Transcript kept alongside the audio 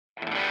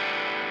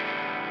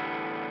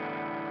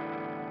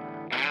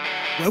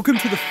Welcome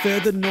to the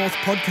Further North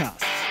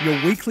podcast,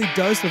 your weekly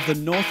dose of the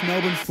North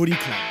Melbourne Footy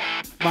Club.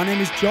 My name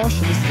is Josh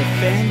and this is a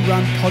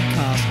fan-run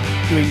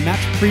podcast doing match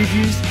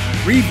previews,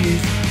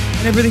 reviews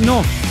and everything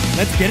North.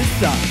 Let's get it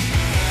started.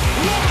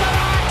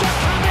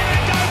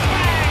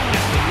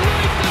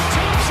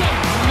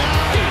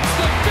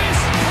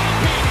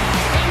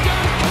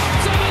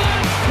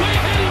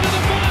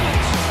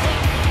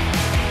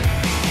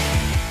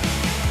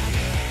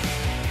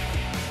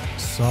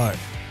 So,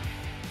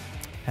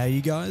 how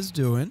you guys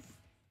doing?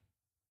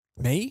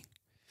 Me?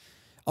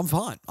 I'm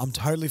fine. I'm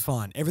totally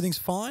fine. Everything's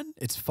fine.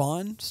 It's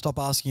fine. Stop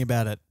asking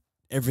about it.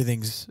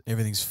 Everything's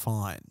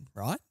fine,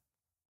 right?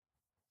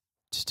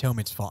 Just tell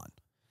me it's fine.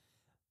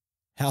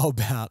 How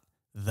about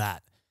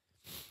that?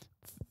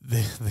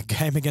 The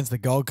game against the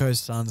Gold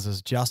Coast Suns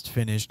has just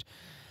finished.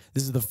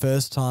 This is the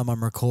first time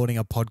I'm recording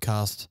a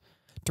podcast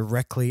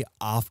directly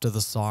after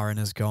the siren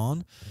has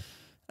gone.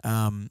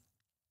 I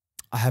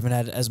haven't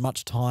had as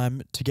much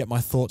time to get my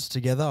thoughts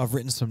together. I've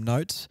written some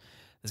notes.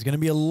 There's going to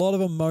be a lot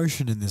of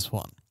emotion in this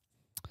one.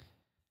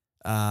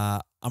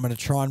 I'm going to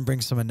try and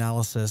bring some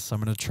analysis. I'm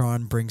going to try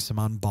and bring some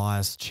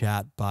unbiased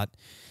chat. But,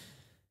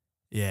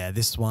 yeah,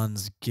 this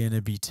one's going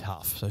to be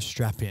tough. So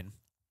strap in.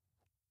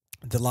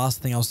 The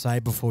last thing I'll say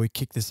before we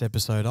kick this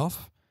episode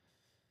off,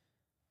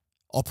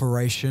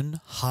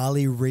 Operation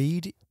Harley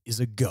Reid is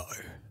a go.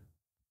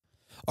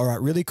 All right,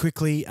 really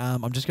quickly,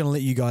 I'm just going to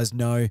let you guys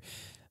know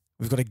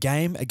we've got a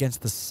game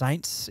against the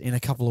Saints in a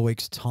couple of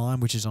weeks'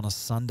 time, which is on a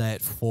Sunday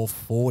at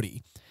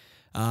 4:40.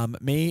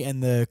 Me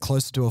and the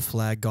Closer to a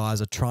Flag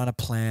guys are trying to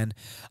plan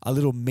a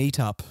little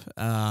meetup.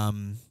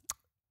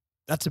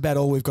 That's about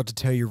all we've got to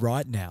tell you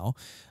right now.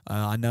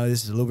 I know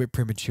this is a little bit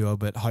premature,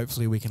 but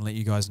hopefully we can let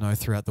you guys know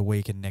throughout the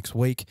week and next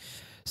week.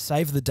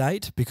 Save the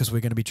date because we're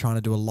going to be trying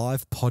to do a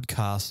live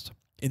podcast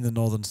in the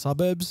northern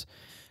suburbs,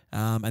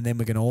 and then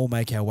we're going to all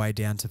make our way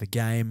down to the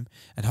game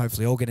and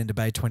hopefully all get into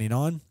Bay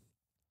 29.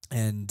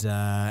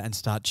 And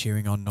start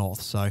cheering on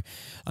North. So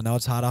I know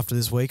it's hard after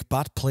this week,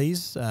 but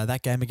please,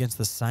 that game against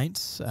the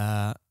Saints,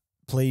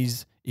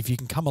 please, if you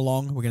can come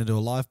along, we're going to do a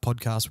live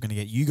podcast. We're going to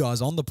get you guys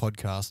on the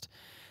podcast,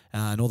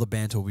 and all the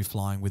banter will be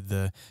flying with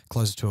the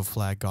Closer to a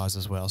Flag guys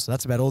as well. So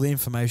that's about all the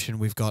information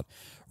we've got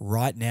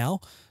right now.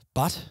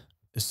 But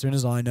as soon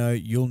as I know,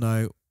 you'll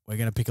know. We're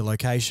going to pick a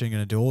location,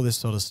 going to do all this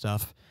sort of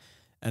stuff,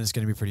 and it's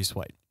going to be pretty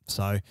sweet.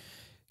 So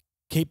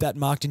keep that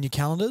marked in your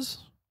calendars.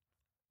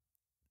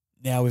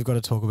 Now we've got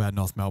to talk about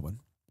North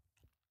Melbourne.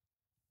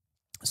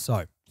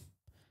 So,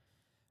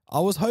 I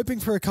was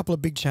hoping for a couple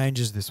of big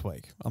changes this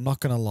week. I'm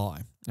not going to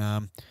lie.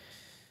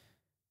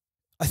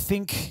 I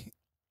think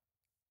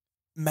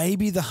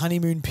maybe the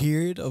honeymoon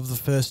period of the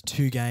first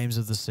two games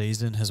of the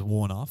season has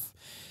worn off.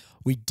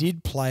 We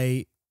did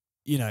play,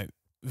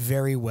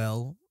 very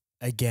well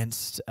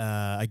against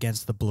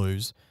the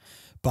Blues,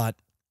 but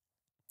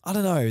I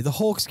don't know. The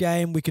Hawks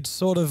game, we could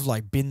sort of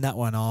bin that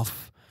one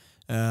off.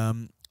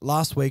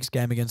 Last week's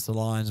game against the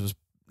Lions was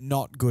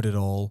not good at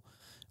all,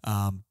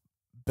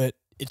 but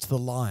it's the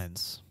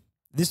Lions.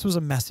 This was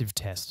a massive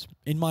test.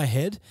 In my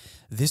head,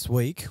 this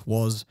week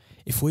was,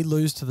 if we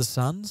lose to the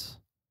Suns,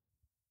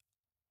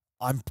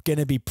 I'm going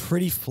to be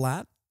pretty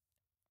flat,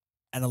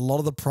 and a lot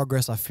of the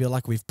progress I feel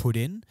like we've put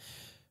in,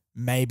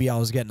 maybe I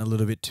was getting a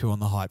little bit too on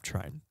the hype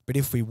train. But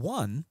if we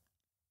won,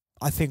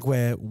 I think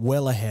we're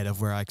well ahead of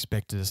where I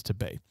expected us to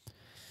be.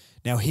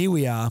 Now, here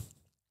we are.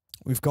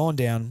 We've gone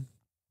down,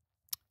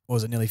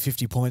 was it nearly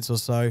 50 points or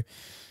so?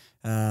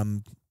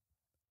 And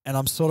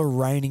I'm sort of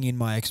reining in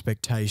my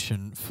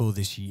expectation for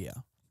this year,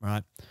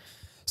 right?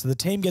 So the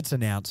team gets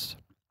announced.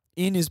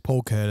 In is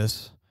Paul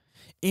Curtis.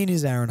 In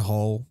is Aaron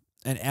Hall.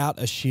 And out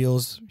are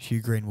Shields,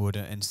 Hugh Greenwood,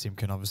 and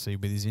Simpkin, obviously,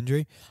 with his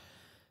injury.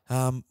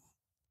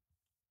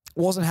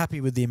 Wasn't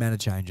happy with the amount of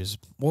changes.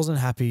 Wasn't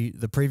happy.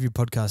 The preview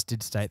podcast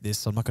did state this,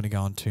 so I'm not going to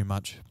go on too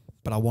much.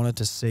 But I wanted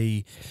to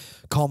see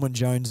Coleman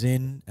Jones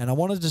in, and I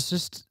wanted to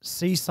just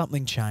see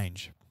something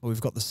change. We've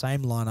got the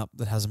same lineup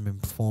that hasn't been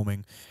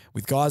performing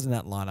with guys in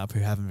that lineup who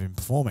haven't been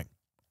performing.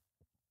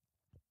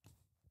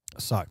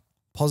 So,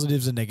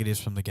 positives and negatives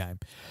from the game.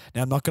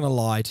 Now, I'm not going to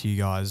lie to you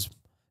guys.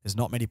 There's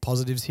not many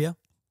positives here.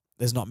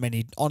 There's not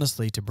many,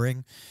 honestly, to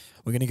bring.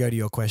 We're going to go to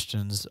your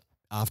questions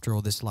after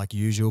all this like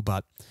usual,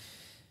 but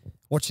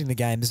watching the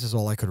game, this is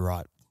all I could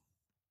write.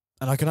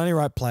 And I can only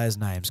write players'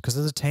 names because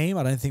as a team,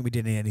 I don't think we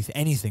did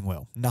anything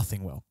well.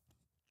 Nothing well.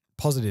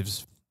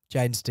 Positives,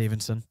 Jaden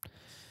Stevenson.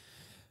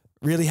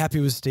 Really happy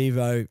with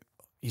Steve-O.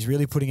 He's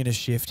really putting in a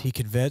shift. He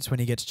converts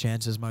when he gets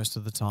chances most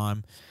of the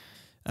time.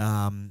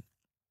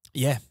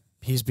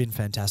 He's been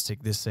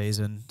fantastic this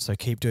season. So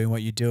keep doing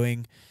what you're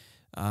doing.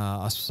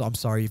 I'm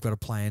sorry you've got to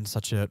play in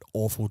such an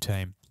awful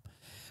team.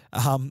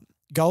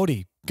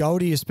 Goldy,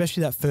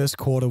 especially that first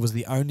quarter, was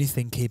the only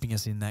thing keeping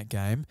us in that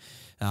game.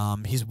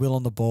 His will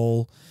on the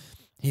ball,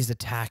 his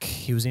attack,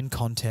 he was in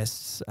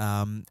contests,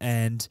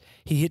 and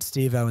he hit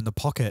Steve-O in the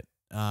pocket,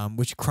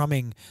 which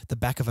crumbing the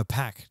back of a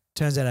pack.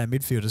 Turns out our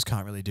midfielders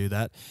can't really do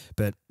that,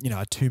 but,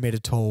 a 2-metre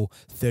tall,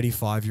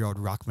 35-year-old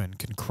ruckman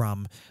can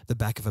crumb the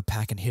back of a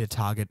pack and hit a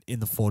target in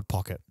the forward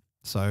pocket.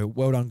 So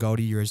well done,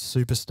 Goldy. You're a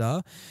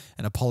superstar,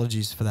 and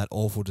apologies for that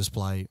awful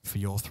display for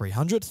your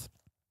 300th.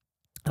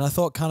 And I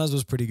thought Cunners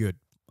was pretty good.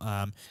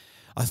 I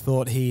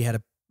thought he had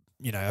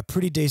a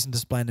pretty decent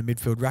display in the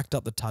midfield, racked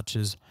up the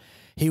touches.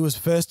 He was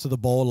first to the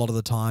ball a lot of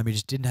the time. He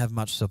just didn't have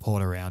much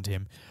support around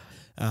him.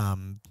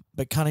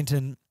 But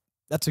Cunnington,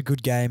 that's a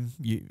good game.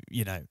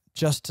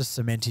 Just to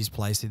cement his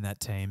place in that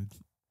team.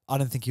 I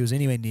don't think he was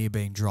anywhere near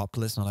being dropped.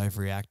 Let's not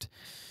overreact.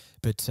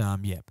 But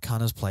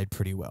Cunners played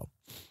pretty well.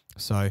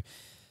 So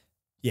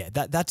yeah,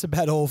 that's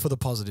about all for the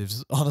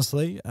positives,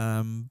 honestly.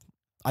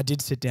 I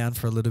did sit down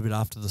for a little bit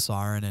after the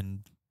siren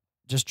and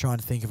just trying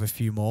to think of a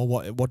few more.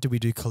 What did we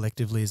do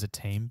collectively as a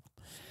team?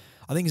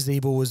 I think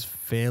Zeeble was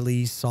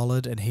fairly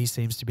solid and he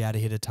seems to be able to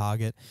hit a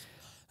target.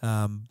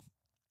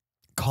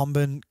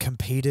 Comben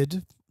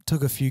competed,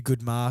 took a few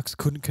good marks,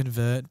 couldn't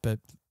convert, but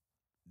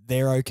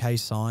they're okay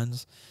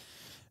signs.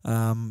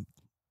 But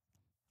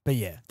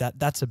yeah,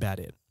 that's about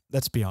it.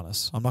 Let's be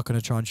honest. I'm not going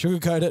to try and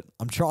sugarcoat it.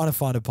 I'm trying to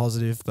find a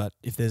positive, but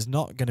if there's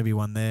not going to be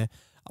one there,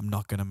 I'm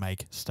not going to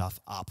make stuff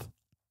up.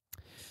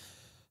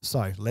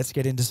 So let's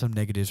get into some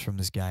negatives from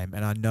this game,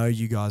 and I know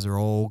you guys are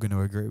all going to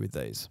agree with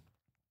these.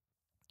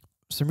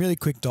 Some really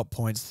quick dot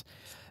points.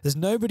 There's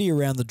nobody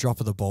around the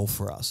drop of the ball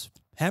for us.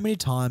 How many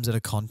times at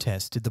a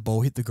contest did the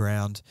ball hit the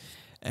ground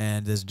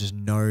and there's just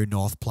no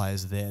North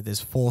players there?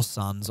 There's 4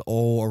 Suns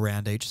all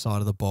around each side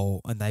of the ball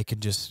and they can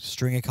just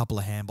string a couple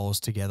of handballs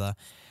together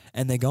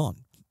and they're gone.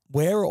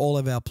 Where are all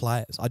of our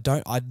players?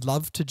 I'd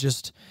love to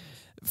just...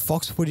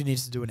 Fox Footy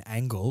needs to do an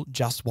angle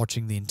just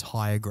watching the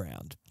entire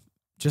ground,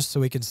 just so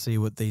we can see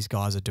what these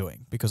guys are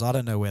doing, because I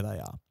don't know where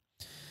they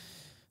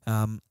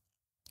are.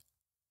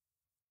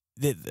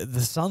 The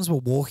Suns were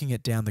walking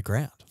it down the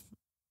ground.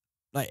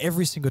 Like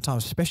every single time,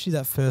 especially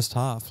that first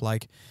half.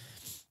 Like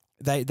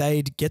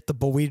they'd get the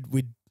ball,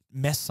 we'd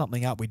mess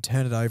something up, we'd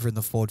turn it over in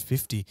the forward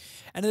 50,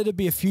 and it'd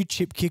be a few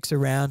chip kicks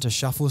around to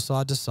shuffle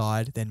side to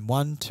side, then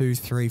 1, 2,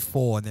 3,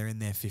 4, and they're in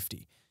their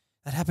 50.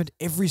 That happened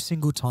every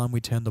single time we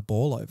turned the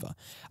ball over.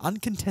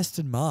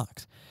 Uncontested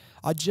marks.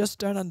 I just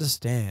don't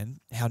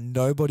understand how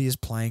nobody is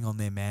playing on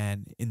their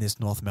man in this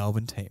North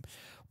Melbourne team.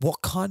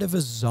 What kind of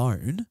a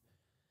zone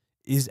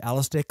is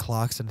Alistair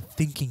Clarkson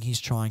thinking he's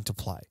trying to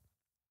play?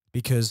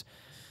 Because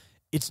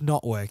it's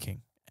not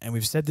working. And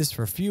we've said this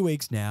for a few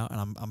weeks now,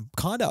 and I'm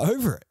kind of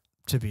over it,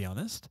 to be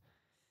honest.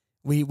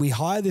 We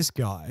hire this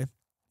guy.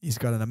 He's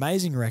got an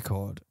amazing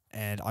record,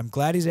 and I'm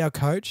glad he's our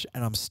coach,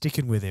 and I'm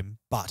sticking with him.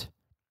 But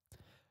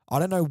I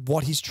don't know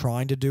what he's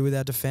trying to do with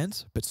our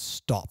defense, but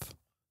stop.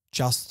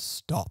 Just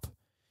stop.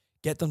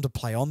 Get them to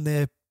play on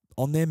their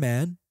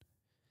man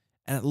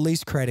and at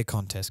least create a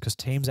contest, because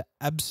teams are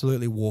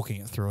absolutely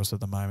walking it through us at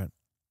the moment.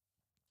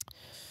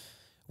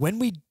 When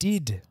we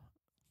did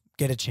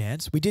get a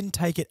chance, we didn't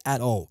take it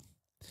at all.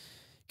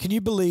 Can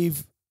you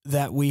believe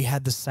that we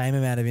had the same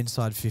amount of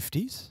inside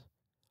 50s?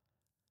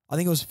 I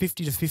think it was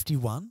 50 to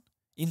 51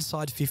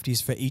 inside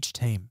 50s for each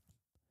team.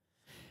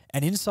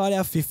 And inside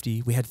our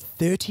 50, we had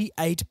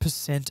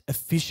 38%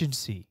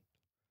 efficiency.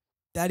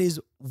 That is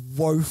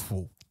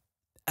woeful.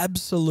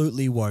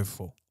 Absolutely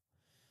woeful.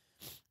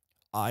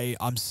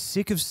 I'm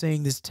sick of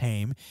seeing this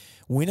team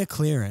win a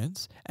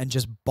clearance and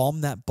just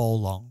bomb that ball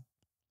long.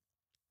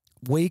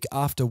 Week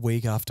after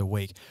week after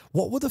week.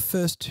 What were the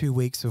first 2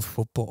 weeks of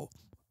football?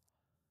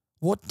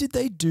 What did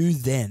they do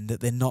then that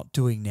they're not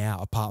doing now,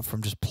 apart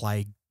from just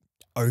play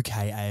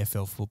okay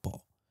AFL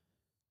football?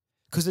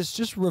 Because it's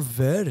just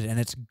reverted and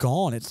it's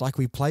gone. It's like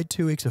we played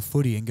 2 weeks of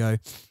footy and go,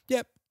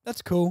 yep,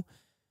 that's cool.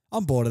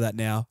 I'm bored of that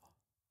now.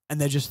 And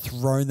they're just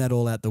thrown that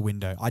all out the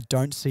window. I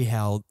don't see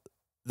how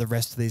the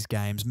rest of these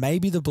games,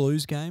 maybe the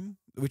Blues game,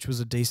 which was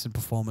a decent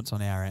performance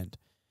on our end.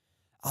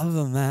 Other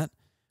than that,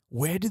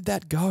 where did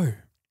that go?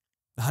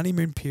 The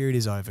honeymoon period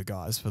is over,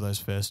 guys, for those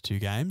first 2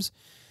 games.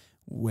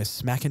 We're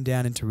smacking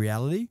down into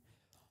reality.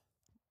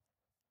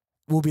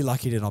 We'll be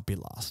lucky to not be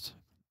last.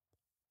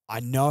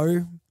 I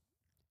know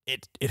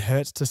it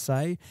hurts to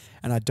say,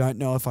 and I don't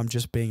know if I'm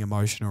just being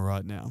emotional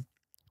right now.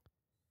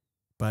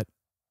 But,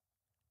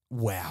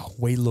 wow,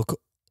 we look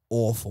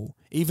awful.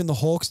 Even the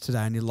Hawks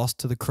today only lost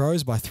to the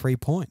Crows by 3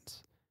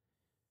 points.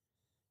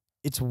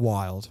 It's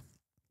wild.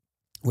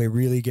 We're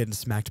really getting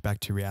smacked back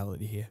to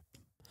reality here.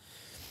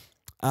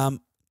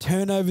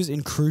 Turnovers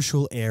in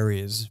crucial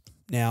areas.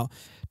 Now,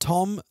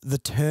 Tom, the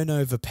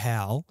turnover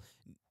pal,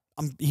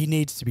 he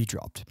needs to be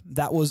dropped.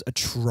 That was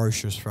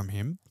atrocious from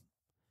him.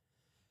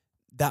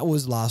 That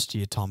was last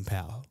year, Tom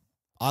Powell.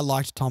 I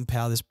liked Tom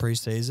Powell this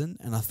preseason,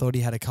 and I thought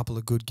he had a couple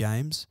of good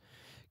games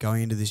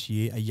going into this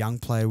year, a young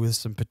player with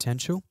some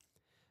potential.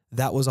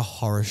 That was a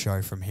horror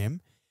show from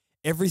him.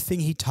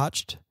 Everything he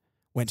touched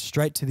went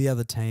straight to the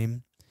other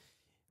team,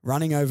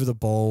 running over the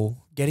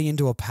ball, getting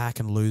into a pack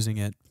and losing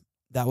it.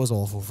 That was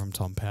awful from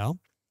Tom Powell.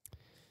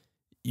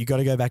 You got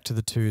to go back to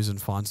the 2s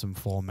and find some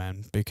form,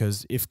 man,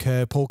 because if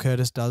Paul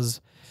Curtis I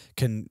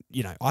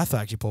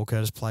thought actually Paul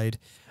Curtis played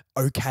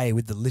okay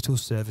with the little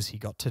service he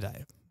got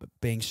today, but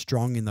being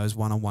strong in those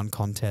one-on-one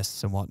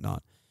contests and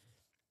whatnot.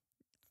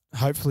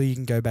 Hopefully you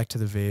can go back to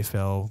the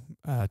VFL,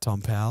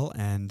 Tom Powell,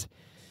 and,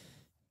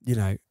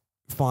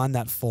 find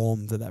that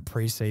form, that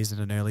preseason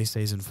and early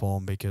season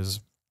form, because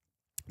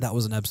that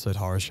was an absolute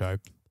horror show.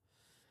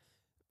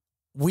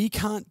 We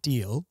can't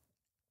deal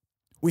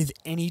with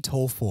any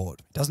tall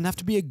forward. It doesn't have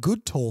to be a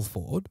good tall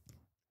forward.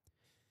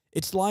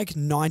 It's like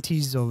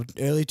 90s or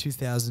early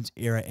 2000s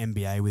era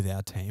NBA with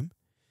our team.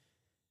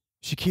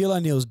 Shaquille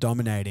O'Neal's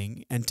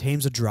dominating and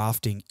teams are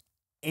drafting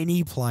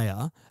any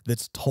player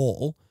that's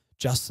tall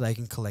just so they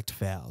can collect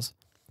fouls.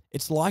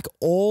 It's like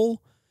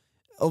all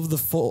of the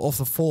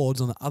forwards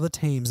on the other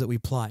teams that we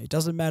play. It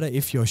doesn't matter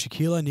if you're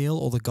Shaquille O'Neal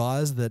or the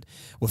guys that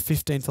were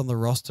 15th on the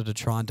roster to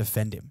try and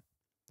defend him.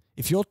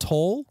 If you're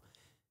tall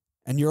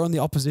and you're on the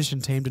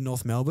opposition team to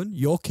North Melbourne,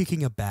 you're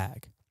kicking a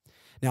bag.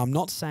 Now, I'm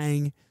not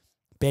saying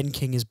Ben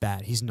King is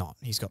bad. He's not.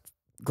 He's got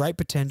great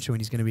potential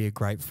and he's going to be a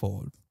great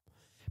forward.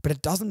 But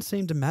it doesn't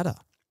seem to matter.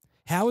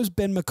 How is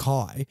Ben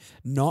Mackay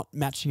not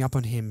matching up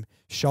on him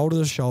shoulder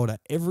to shoulder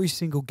every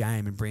single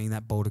game and bringing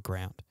that ball to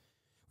ground?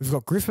 We've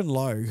got Griffin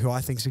Lowe, who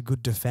I think is a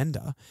good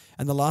defender,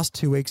 and the last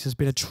 2 weeks has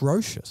been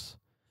atrocious.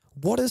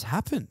 What has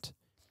happened?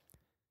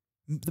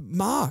 The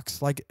marks,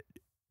 like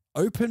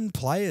open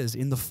players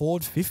in the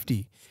forward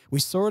 50. We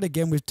saw it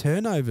again with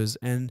turnovers,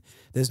 and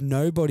there's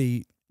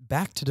nobody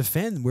back to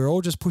defend. We're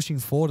all just pushing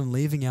forward and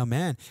leaving our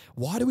man.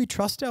 Why do we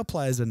trust our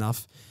players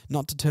enough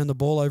not to turn the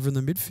ball over in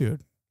the midfield?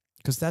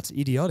 Because that's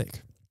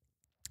idiotic.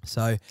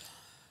 So,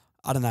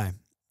 I don't know.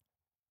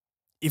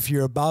 If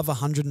you're above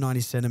 190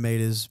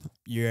 centimetres,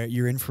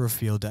 you're in for a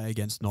field day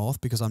against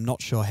North, because I'm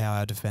not sure how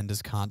our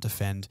defenders can't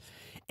defend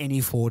any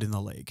forward in the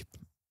league.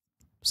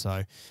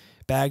 So,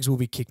 bags will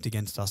be kicked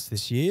against us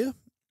this year.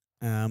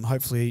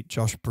 Hopefully,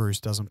 Josh Bruce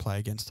doesn't play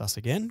against us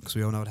again, because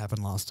we all know what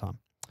happened last time.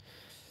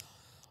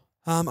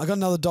 I got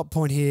another dot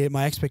point here.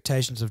 My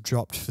expectations have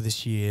dropped for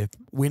this year,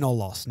 win or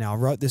loss. Now, I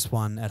wrote this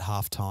one at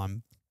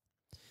halftime.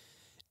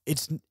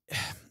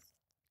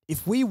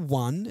 If we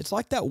won, it's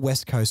like that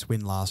West Coast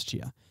win last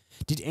year.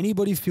 Did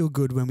anybody feel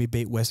good when we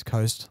beat West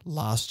Coast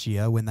last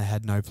year when they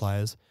had no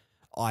players?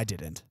 I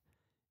didn't.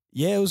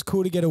 Yeah, it was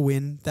cool to get a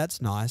win.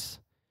 That's nice.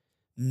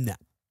 Nah.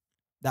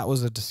 That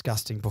was a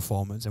disgusting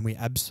performance, and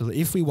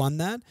if we won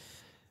that,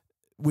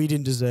 we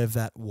didn't deserve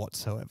that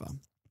whatsoever.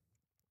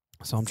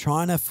 So I'm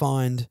trying to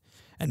find,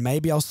 and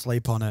maybe I'll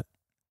sleep on it,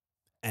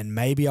 and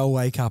maybe I'll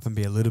wake up and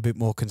be a little bit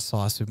more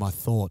concise with my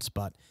thoughts,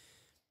 but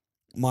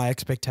my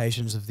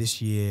expectations of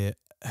this year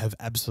have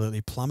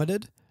absolutely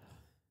plummeted.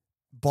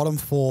 Bottom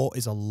 4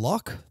 is a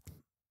lock.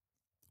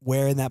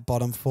 Where in that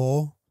bottom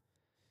 4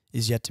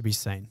 is yet to be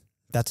seen.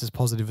 That's as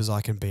positive as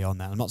I can be on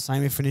that. I'm not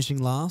saying we're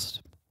finishing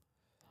last,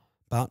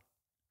 but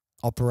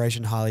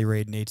Operation Harley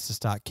Reid needs to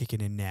start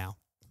kicking in now.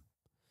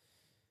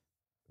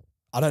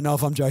 I don't know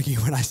if I'm joking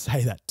when I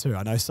say that too.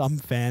 I know some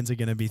fans are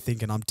going to be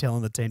thinking I'm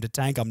telling the team to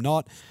tank. I'm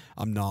not.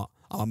 I'm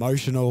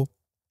emotional.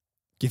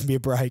 Give me a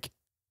break.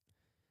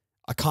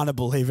 I kind of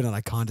believe it and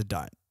I kind of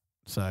don't.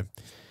 So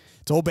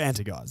it's all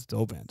banter, guys. It's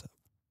all banter.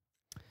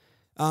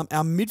 Our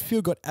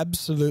midfield got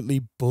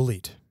absolutely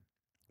bullied.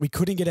 We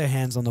couldn't get our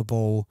hands on the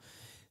ball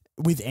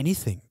with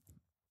anything.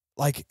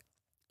 Like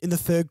in the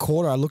third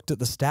quarter, I looked at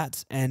the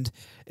stats and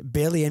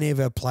barely any of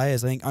our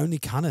players, I think only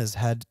Cunners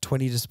had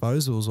 20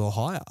 disposals or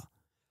higher.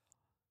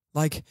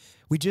 Like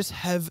we just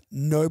have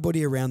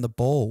nobody around the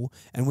ball.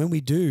 And when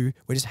we do,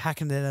 we're just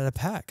hacking it out of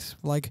packs.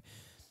 Like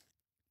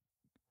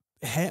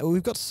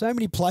we've got so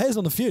many players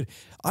on the field.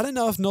 I don't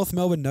know if North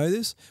Melbourne know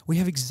this. We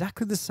have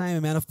exactly the same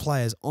amount of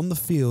players on the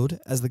field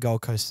as the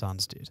Gold Coast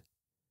Suns did.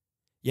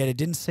 Yet it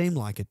didn't seem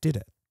like it, did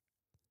it?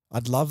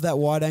 I'd love that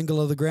wide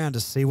angle of the ground to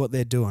see what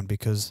they're doing,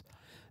 because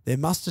there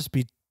must just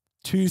be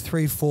 2,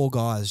 3, 4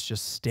 guys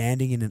just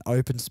standing in an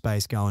open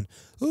space going,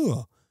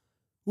 oh,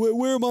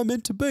 where am I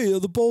meant to be? Oh,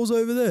 the ball's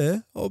over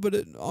there. Oh, but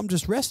I'm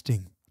just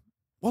resting.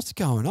 What's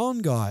going on,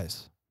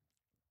 guys?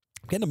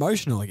 I'm getting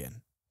emotional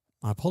again.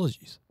 My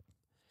apologies.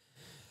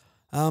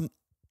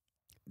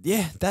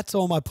 Yeah, that's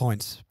all my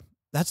points.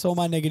 That's all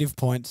my negative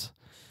points.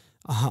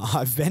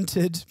 I've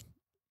vented.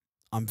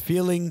 I'm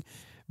feeling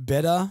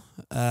better.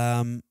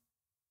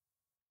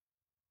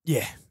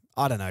 Yeah,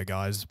 I don't know,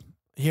 guys.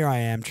 Here I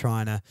am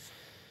trying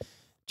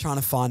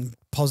to find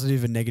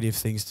positive and negative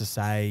things to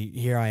say.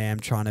 Here I am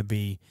trying to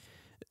be,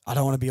 I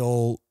don't want to be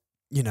all,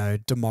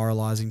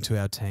 demoralizing to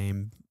our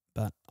team,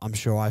 but I'm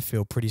sure I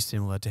feel pretty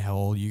similar to how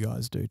all you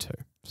guys do too.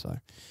 So,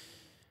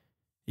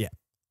 yeah,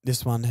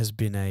 this one has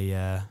been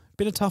a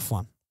tough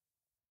one.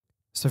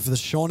 So for the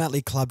Sean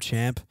Atlee Club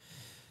champ,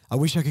 I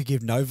wish I could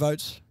give no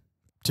votes,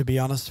 to be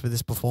honest, for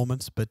this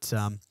performance, but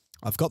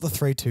I've got the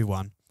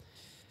 3-2-1.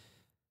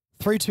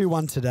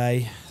 3-2-1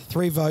 today,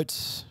 3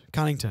 votes,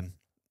 Cunnington.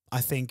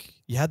 I think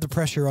you had the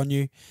pressure on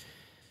you.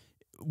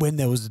 When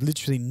there was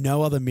literally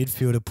no other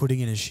midfielder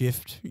putting in a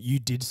shift, you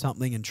did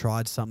something and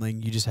tried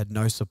something. You just had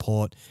no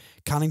support.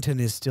 Cunnington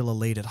is still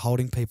elite at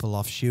holding people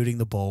off, shooting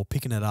the ball,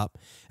 picking it up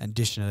and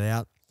dishing it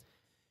out.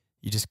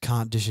 You just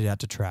can't dish it out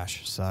to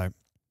trash. So,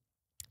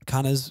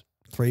 Cunners,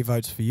 3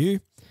 votes for you.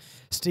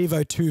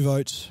 Steve-O, 2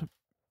 votes.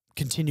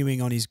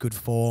 Continuing on his good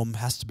form,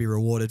 has to be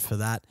rewarded for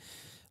that.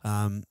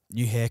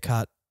 New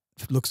haircut,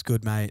 looks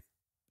good, mate.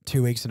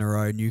 2 weeks in a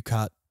row, new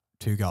cut,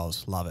 2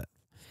 goals. Love it.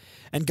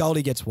 And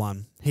Goldy gets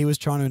 1. He was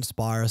trying to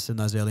inspire us in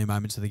those early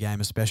moments of the game,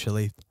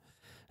 especially.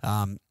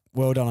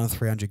 Well done on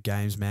 300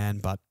 games, man.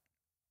 But,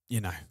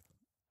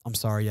 I'm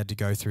sorry you had to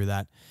go through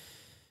that.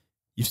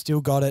 You've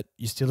still got it.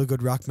 You're still a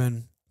good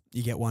ruckman.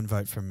 You get 1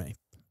 vote from me.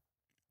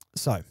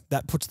 So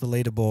that puts the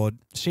leaderboard.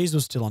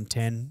 Sheasel's still on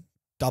 10,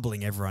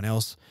 doubling everyone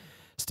else.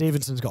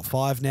 Stevenson's got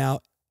 5 now.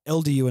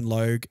 LDU and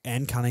Logue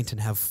and Cunnington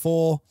have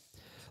 4.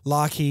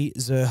 Larkey,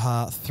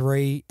 Zerha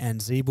 3,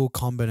 and Zeeble,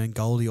 Comben, and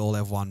Goldy all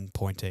have 1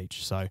 point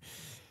each. So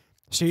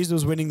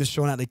Sheasel's winning the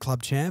Sean Atlee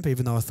Club champ,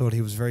 even though I thought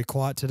he was very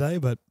quiet today.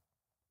 But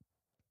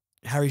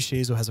Harry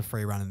Sheasel has a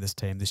free run in this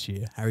team this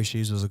year. Harry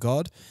Sheasel's a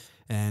god,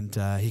 and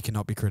he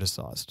cannot be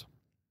criticised.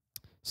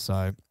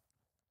 So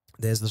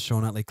there's the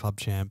Sean Atlee Club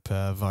champ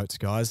votes,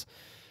 guys.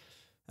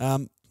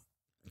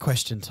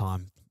 Question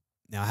time.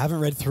 Now, I haven't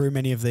read through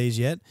many of these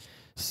yet,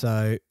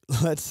 so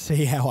let's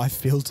see how I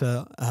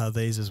filter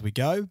these as we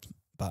go.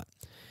 But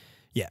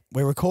yeah,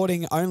 we're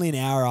recording only an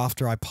hour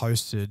after I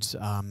posted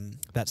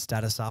that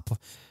status up.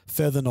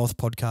 Further North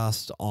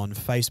Podcast on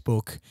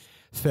Facebook,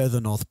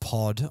 Further North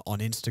Pod on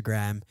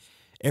Instagram.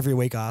 Every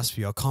week I ask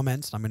for your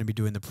comments. I'm going to be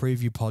doing the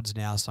preview pods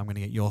now, so I'm going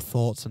to get your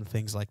thoughts and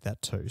things like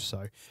that too.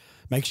 So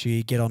make sure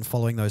you get on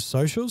following those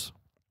socials.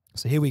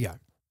 So here we go.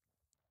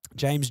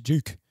 James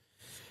Duke.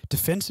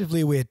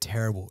 Defensively, we're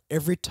terrible.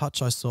 Every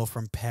touch I saw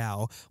from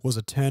Powell was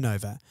a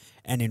turnover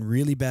and in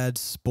really bad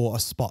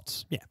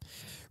spots. Yeah,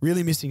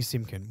 really missing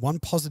Simkin. One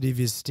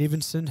positive is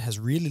Stevenson has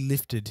really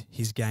lifted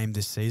his game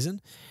this season.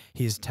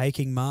 He is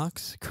taking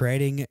marks,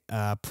 creating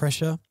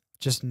pressure,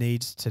 just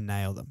needs to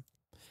nail them.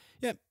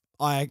 Yep,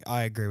 I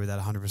agree with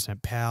that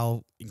 100%.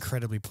 Powell,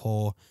 incredibly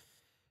poor.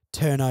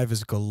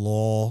 Turnovers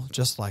galore,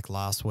 just like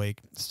last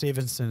week.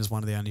 Stevenson is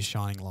one of the only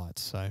shining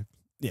lights. So,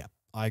 yeah,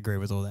 I agree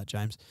with all that,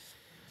 James.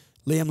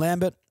 Liam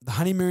Lambert, the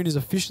honeymoon is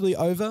officially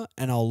over,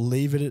 and I'll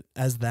leave it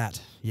as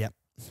that. Yep.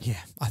 Yeah,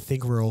 I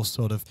think we're all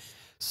sort of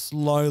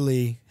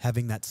slowly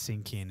having that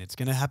sink in. It's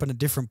going to happen at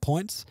different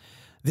points.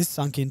 This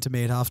sunk into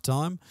me at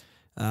halftime.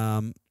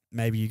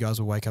 Maybe you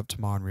guys will wake up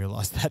tomorrow and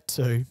realise that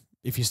too.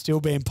 If you're still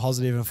being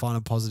positive and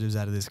finding positives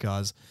out of this,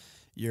 guys,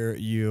 you're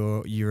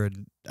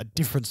a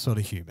different sort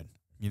of human.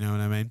 You know what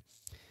I mean?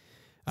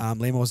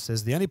 Lemore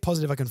says, the only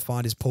positive I can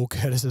find is Paul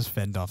Curtis's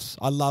fend-offs.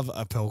 I love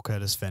a Paul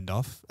Curtis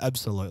fend-off.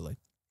 Absolutely.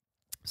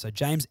 So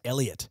James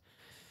Elliott,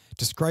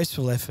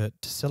 disgraceful effort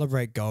to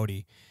celebrate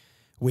Goldy.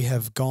 We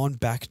have gone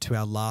back to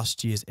our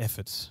last year's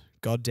efforts.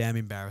 Goddamn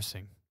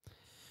embarrassing.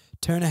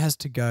 Turner has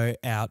to go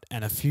out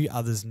and a few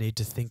others need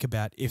to think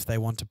about if they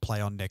want to play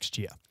on next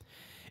year.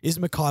 Is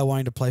Mackay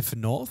wanting to play for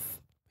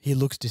North? He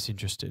looks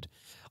disinterested.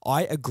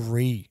 I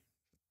agree,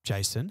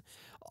 Jason.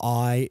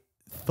 I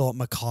thought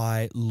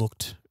Mackay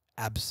looked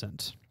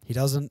absent. He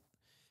doesn't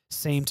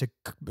seem to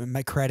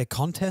create a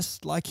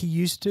contest like he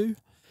used to.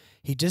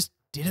 He just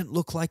didn't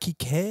look like he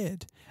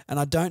cared. And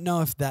I don't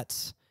know if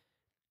that's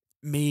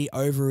me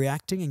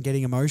overreacting and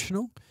getting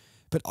emotional,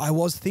 but I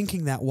was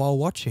thinking that while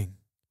watching.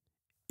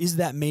 Is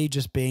that me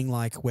just being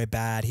like, we're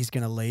bad, he's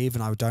going to leave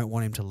and I don't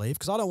want him to leave?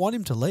 Because I don't want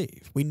him to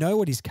leave. We know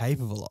what he's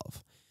capable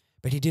of.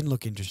 But he didn't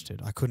look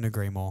interested. I couldn't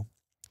agree more.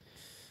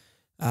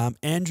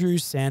 Andrew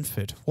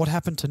Sanford. What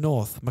happened to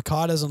North?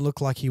 Mackay doesn't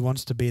look like he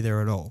wants to be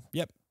there at all.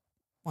 Yep.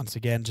 Once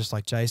again, just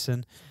like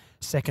Jason.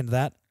 Second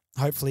that.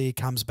 Hopefully he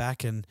comes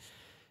back and,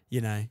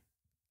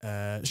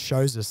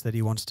 shows us that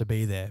he wants to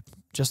be there.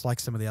 Just like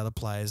some of the other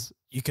players,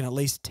 you can at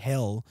least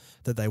tell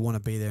that they want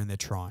to be there and they're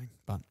trying.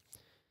 But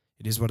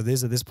it is what it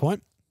is at this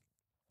point.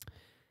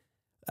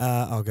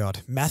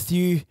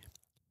 Matthew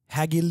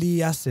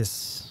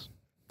Hagiliasis.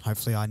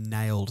 Hopefully I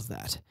nailed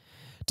that.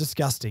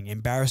 Disgusting,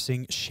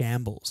 embarrassing,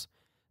 shambles.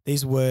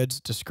 These words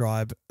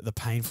describe the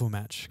painful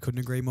match. Couldn't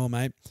agree more,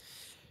 mate.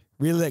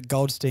 Really let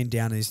Goldstein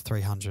down in his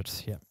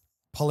 300th. Yep.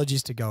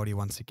 Apologies to Goldy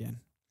once again.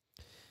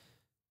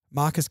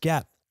 Marcus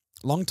Gatt.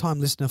 Long-time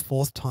listener,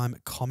 fourth-time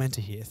commenter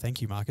here.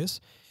 Thank you, Marcus.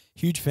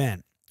 Huge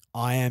fan.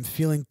 I am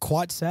feeling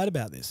quite sad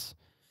about this.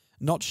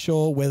 Not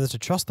sure whether to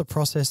trust the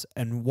process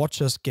and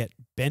watch us get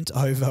bent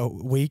over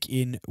week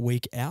in,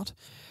 week out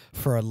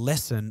for a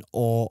lesson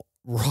or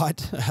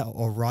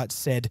write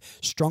said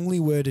strongly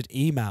worded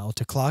email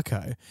to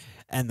Clarko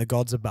and the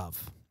gods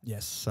above.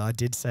 Yes, I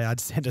did say I'd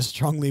send a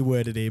strongly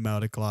worded email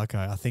to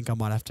Clarko. I think I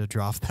might have to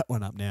draft that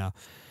one up now.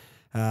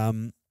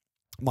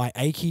 My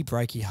achy,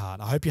 breaky heart.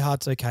 I hope your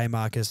heart's okay,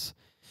 Marcus.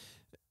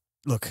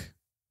 Look,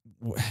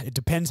 it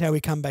depends how we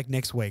come back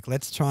next week.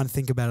 Let's try and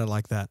think about it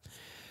like that.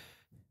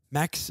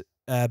 Max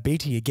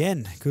Beatty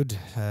again. Good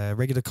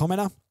regular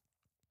commenter.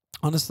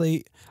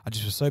 Honestly, I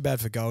just was so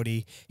bad for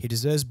Goldy. He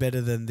deserves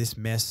better than this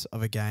mess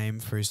of a game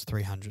for his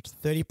 300.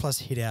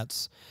 30-plus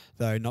hitouts,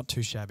 though, not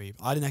too shabby.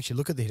 I didn't actually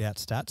look at the hitout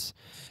stats.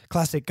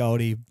 Classic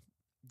Goldy.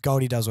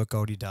 Goldy does what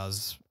Goldy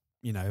does.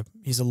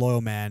 He's a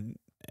loyal man,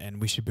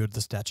 and we should build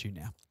the statue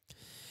now.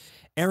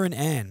 Erin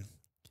Ann.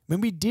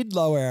 When we did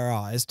lower our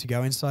eyes to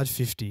go inside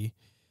 50,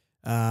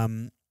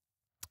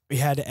 we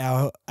had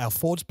our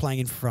forwards playing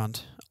in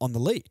front on the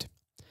lead.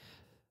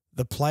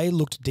 The play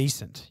looked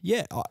decent.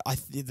 Yeah,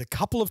 the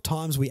couple of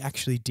times we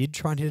actually did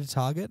try and hit a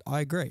target,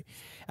 I agree.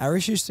 Our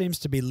issue seems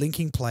to be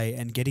linking play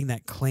and getting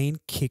that clean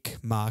kick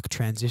mark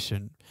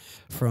transition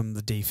from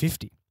the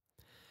D50.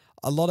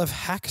 A lot of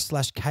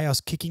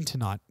hack/chaos kicking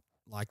tonight,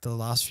 like the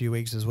last few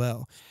weeks as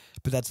well,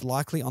 but that's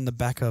likely on the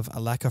back of a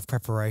lack of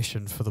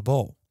preparation for the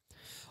ball.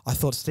 I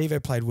thought Steve-O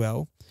played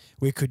well.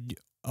 We could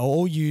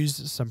all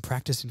use some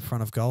practice in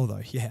front of goal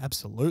though. Yeah,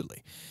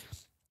 absolutely.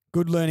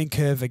 Good learning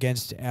curve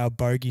against our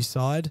bogey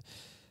side.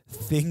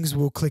 Things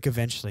will click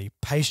eventually.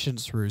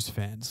 Patience, Roos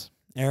fans.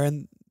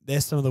 Aaron,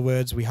 there's some of the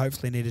words we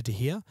hopefully needed to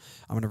hear.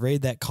 I'm going to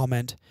read that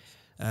comment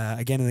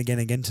again and again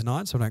and again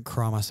tonight so I don't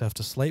cry myself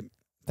to sleep.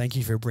 Thank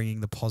you for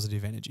bringing the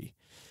positive energy.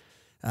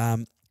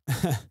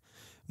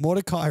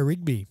 Mordecai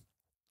Rigby.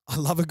 I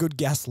love a good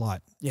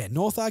gaslight. Yeah,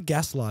 North are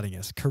gaslighting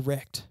us.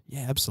 Correct.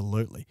 Yeah,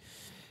 absolutely.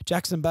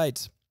 Jackson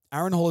Bates.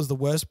 Aaron Hall is the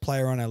worst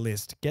player on our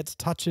list. Gets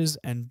touches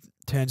and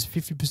turns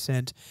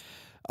 50%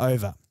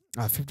 over.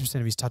 50%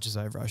 of his touches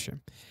over, I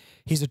assume.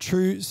 He's a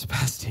true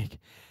spastic.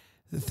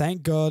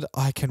 Thank God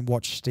I can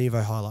watch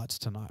Steve-O highlights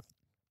tonight.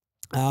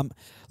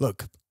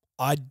 Look,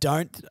 I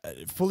don't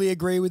fully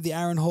agree with the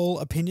Aaron Hall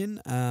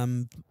opinion.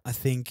 I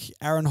think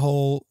Aaron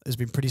Hall has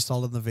been pretty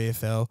solid in the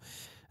VFL.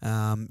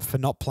 For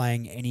not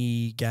playing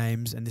any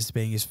games and this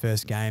being his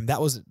first game. That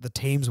was the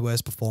team's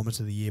worst performance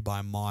of the year by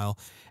a mile,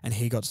 and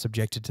he got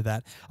subjected to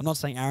that. I'm not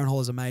saying Aaron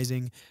Hall is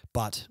amazing,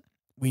 but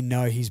we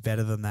know he's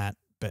better than that,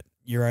 but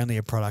you're only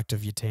a product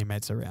of your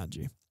teammates around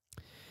you.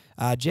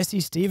 Jesse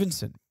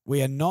Stevenson.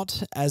 We are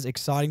not as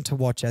exciting to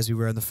watch as we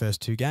were in the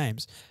first two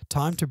games.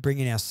 Time to bring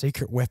in our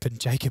secret weapon,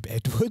 Jacob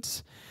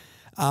Edwards.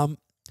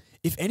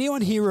 If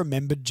anyone here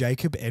remembered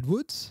Jacob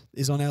Edwards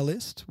is on our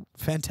list,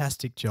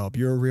 fantastic job.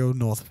 You're a real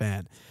North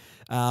fan.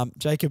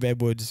 Jacob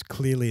Edwards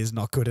clearly is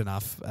not good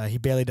enough. He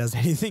barely does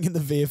anything in the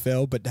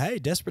VFL, but hey,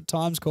 desperate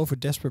times call for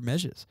desperate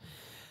measures.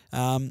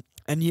 And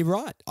you're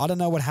right. I don't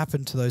know what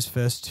happened to those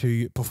first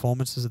two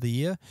performances of the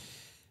year.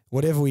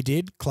 Whatever we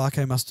did,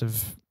 Clarko must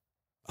have,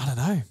 I don't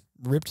know,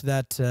 ripped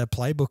that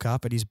playbook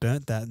up and he's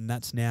burnt that, and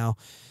that's now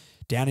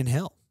down in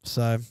hell.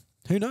 So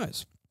who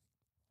knows?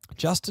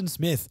 Justin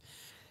Smith.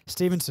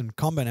 Stevenson,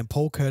 Comben and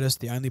Paul Curtis,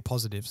 the only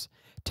positives.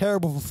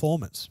 Terrible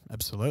performance,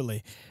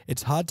 absolutely.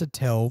 It's hard to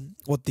tell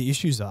what the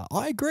issues are.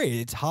 I agree.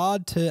 It's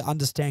hard to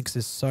understand because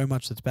there's so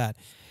much that's bad.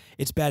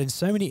 It's bad in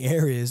so many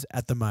areas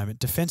at the moment,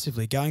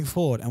 defensively, going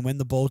forward, and when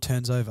the ball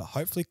turns over.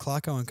 Hopefully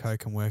Clarko and co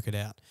can work it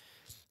out.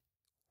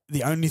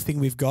 The only thing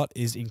we've got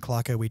is in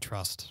Clarko we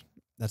trust.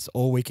 That's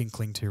all we can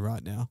cling to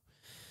right now.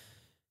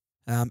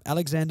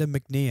 Alexander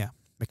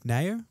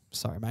McNair?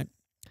 Sorry, mate.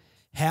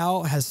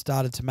 Howe has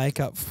started to make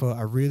up for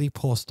a really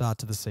poor start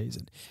to the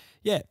season.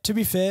 Yeah, to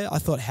be fair, I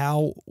thought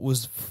Howe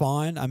was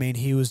fine. I mean,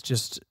 he was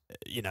just,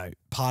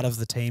 part of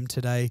the team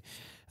today.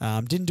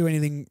 Didn't do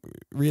anything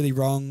really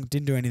wrong,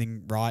 didn't do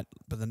anything right,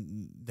 but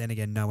then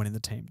again, no one in the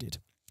team did.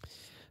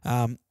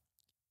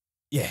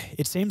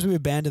 It seems we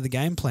abandoned the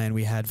game plan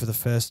we had for the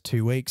first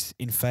 2 weeks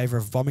in favour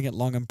of bombing it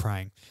long and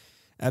praying.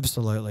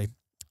 Absolutely.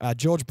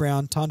 George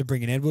Brown, time to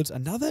bring in Edwards.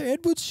 Another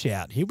Edwards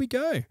shout. Here we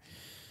go.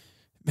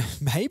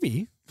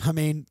 Maybe. I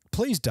mean,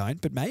 please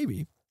don't, but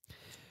maybe.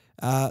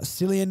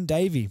 Cillian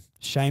Davey,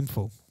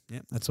 shameful. Yeah,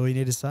 that's all you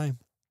need to say.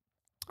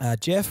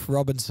 Jeff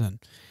Robinson,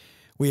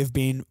 we have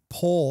been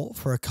poor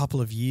for a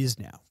couple of years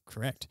now.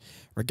 Correct.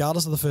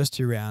 Regardless of the first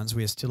two rounds,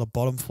 we are still a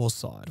bottom four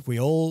side. We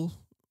all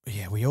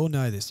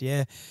know this.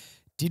 Yeah.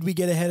 Did we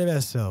get ahead of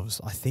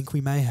ourselves? I think we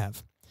may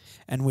have.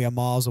 And we are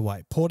miles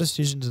away. Poor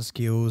decisions and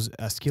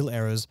skill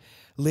errors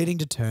leading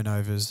to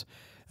turnovers.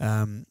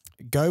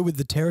 Go with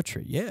the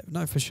territory. Yeah,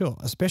 no, for sure.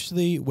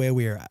 Especially where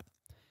we're at.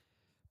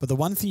 But the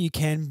one thing you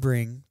can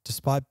bring,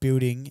 despite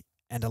building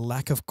and a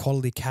lack of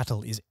quality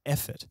cattle, is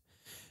effort.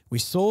 We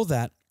saw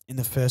that in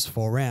the first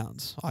 4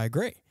 rounds. I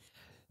agree.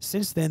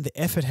 Since then, the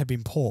effort had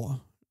been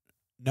poor.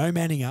 No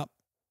manning up,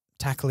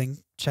 tackling,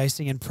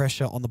 chasing and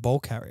pressure on the ball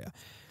carrier.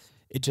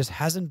 It just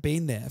hasn't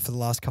been there for the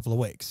last couple of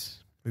weeks.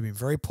 We've been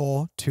very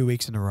poor 2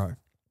 weeks in a row.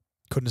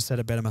 Couldn't have said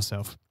it better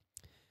myself.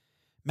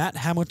 Matt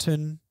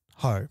Hamilton,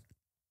 Ho.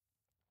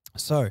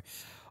 So,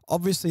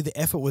 obviously the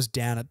effort was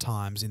down at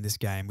times in this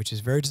game, which is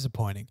very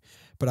disappointing.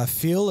 But I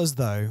feel as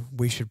though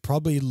we should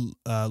probably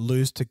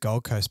lose to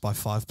Gold Coast by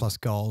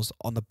 5+ goals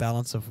on the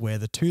balance of where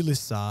the two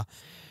lists are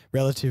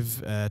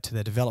relative to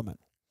their development.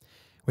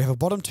 We have a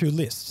bottom 2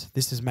 list.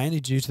 This is mainly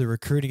due to the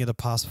recruiting of the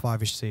past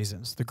 5-ish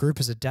seasons. The group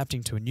is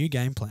adapting to a new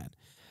game plan.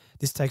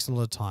 This takes a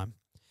lot of time.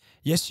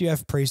 Yes, you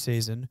have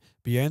pre-season,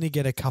 but you only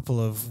get a couple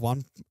of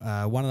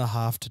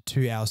 1.5 to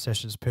 2 hour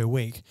sessions per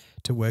week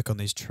to work on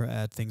these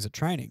things at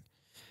training,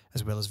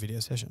 as well as video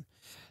session.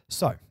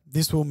 So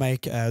this will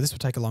take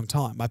a long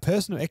time. My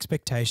personal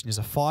expectation is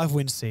a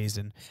 5-win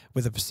season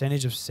with a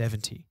percentage of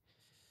 70.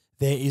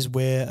 That is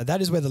where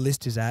the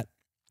list is at,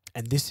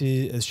 and this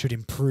should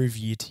improve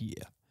year to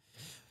year.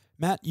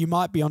 Matt, you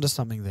might be onto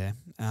something there.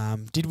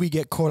 Did we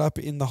get caught up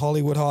in the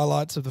Hollywood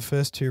highlights of the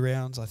first 2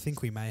 rounds? I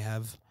think we may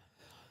have.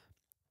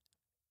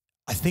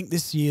 I think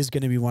this year is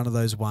going to be one of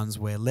those ones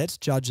where let's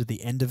judge at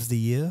the end of the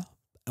year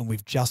and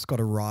we've just got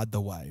to ride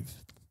the wave.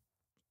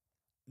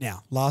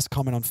 Now, last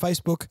comment on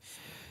Facebook.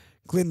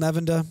 Glyn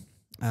Lavender,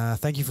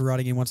 thank you for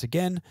writing in once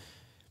again.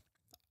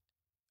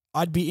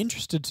 I'd be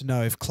interested to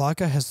know if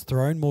Clarko has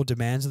thrown more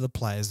demands at the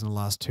players in the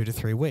last 2 to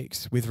 3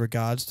 weeks with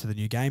regards to the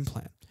new game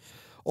plan.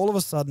 All of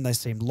a sudden, they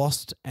seem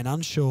lost and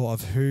unsure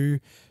of who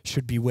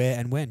should be where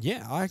and when.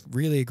 Yeah, I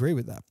really agree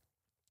with that.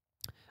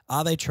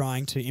 Are they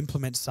trying to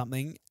implement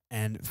something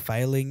and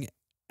failing,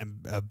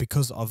 and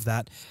because of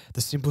that,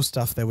 the simple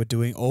stuff they were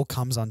doing all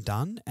comes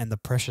undone and the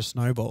pressure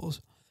snowballs?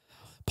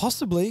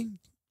 Possibly.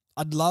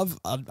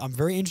 I'm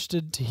very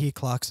interested to hear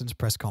Clarkson's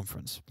press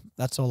conference.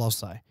 That's all I'll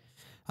say.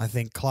 I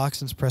think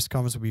Clarkson's press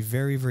conference will be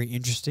very, very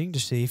interesting to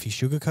see if he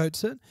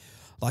sugarcoats it,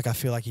 like I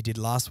feel like he did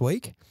last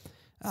week,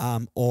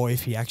 or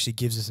if he actually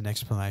gives us an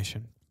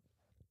explanation.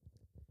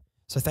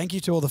 So thank you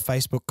to all the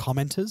Facebook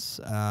commenters,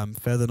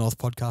 Further North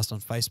Podcast on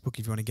Facebook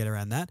if you want to get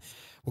around that.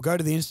 We'll go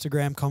to the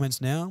Instagram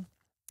comments now,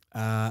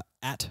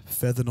 at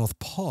Further North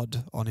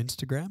Pod on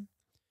Instagram.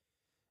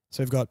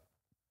 So we've got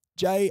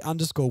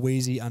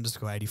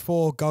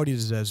J_Wheezy_84. Goldy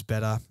deserves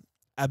better.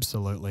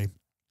 Absolutely.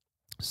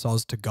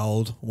 Soz to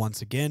gold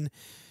once again.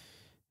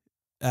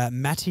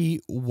 Matty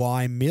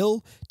Y.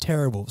 Mill,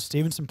 terrible.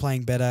 Stevenson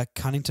playing better.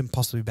 Cunnington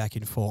possibly back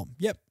in form.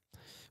 Yep.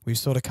 We've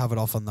sort of covered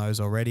off on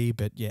those already,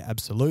 but yeah,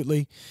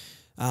 absolutely.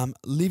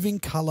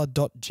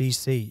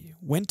 Livingcolour.gc.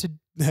 Went to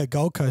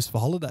Gold Coast for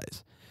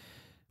holidays.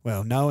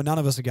 Well, no, none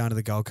of us are going to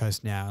the Gold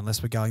Coast now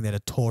unless we're going there to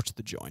torch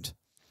the joint.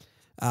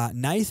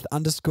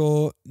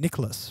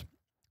 Nath_Nicholas.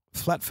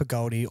 Flat for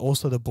Goldy.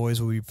 Also, the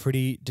boys will be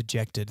pretty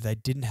dejected. They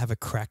didn't have a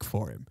crack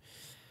for him.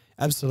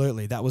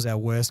 Absolutely. That was our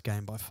worst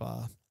game by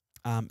far.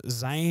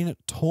 Zane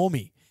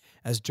Tormey.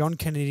 As John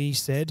Kennedy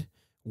said,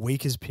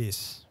 weak as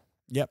piss.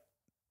 Yep.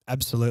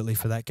 Absolutely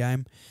for that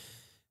game.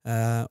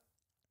 We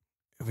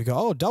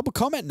go, double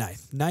comment,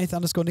 Nath.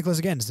 Nath_Nicholas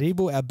again.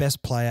 Zeeble, our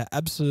best player.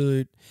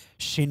 Absolute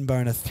shin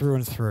boner through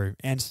and through.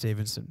 And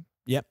Stevenson.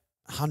 Yep.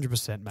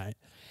 100%, mate.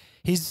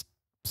 He's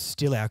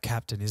still our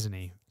captain, isn't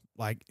he?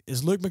 Like,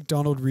 has Luke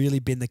McDonald really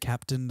been the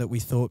captain that we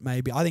thought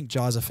maybe? I think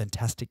Jai's a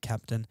fantastic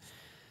captain.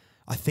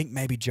 I think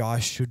maybe Jai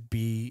should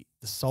be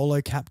the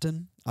solo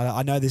captain.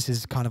 I know this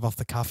is kind of off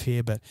the cuff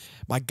here, but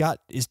my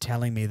gut is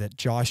telling me that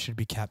Jai should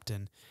be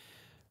captain.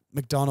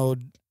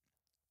 McDonald,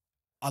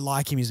 I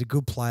like him. He's a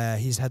good player.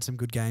 He's had some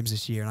good games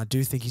this year, and I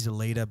do think he's a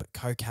leader, but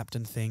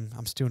co-captain thing,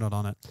 I'm still not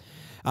on it.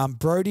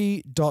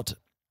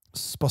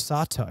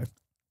 Brody.Sposato.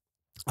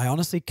 I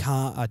honestly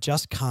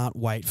just can't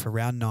wait for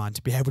round 9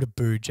 to be able to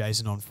boo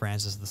Jason on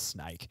Francis the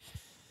Snake.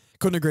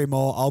 Couldn't agree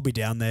more. I'll be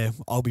down there.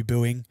 I'll be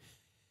booing.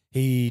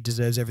 He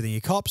deserves everything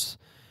he cops.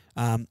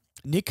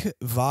 Nick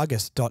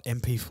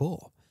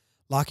Vargas.mp4.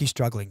 Larky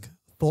struggling.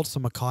 Thoughts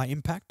on Mackay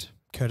impact?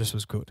 Curtis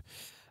was good.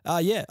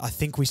 Yeah, I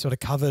think we sort of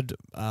covered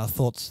the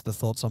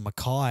thoughts on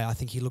Mackay. I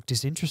think he looked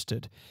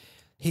disinterested.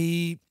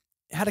 He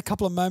had a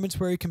couple of moments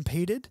where he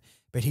competed,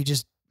 but he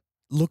just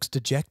looks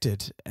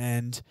dejected,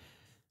 and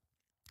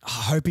I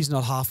hope he's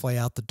not halfway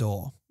out the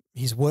door.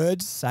 His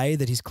words say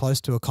that he's close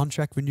to a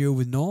contract renewal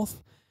with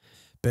North,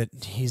 but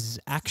his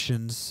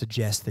actions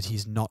suggest that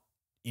he's not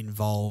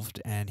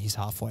involved and he's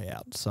halfway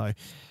out. So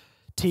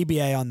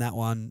TBA on that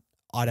one.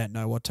 I don't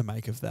know what to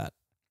make of that.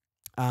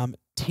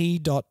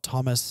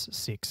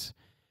 T.Thomas6.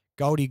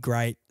 Goldy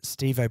great.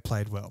 Steve-O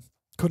played well.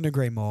 Couldn't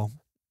agree more.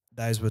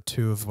 Those were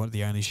two of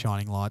the only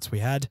shining lights we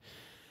had.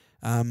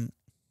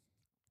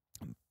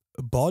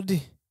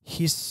 Body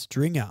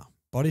Stringer.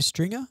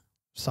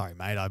 Sorry,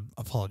 mate. I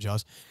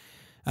apologise.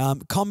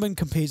 Comben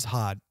competes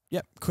hard.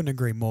 Yep, couldn't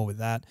agree more with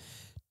that.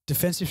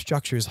 Defensive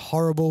structure is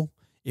horrible.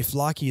 If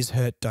Larky is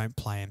hurt, don't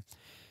play him.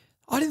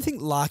 I didn't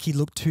think Larky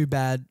looked too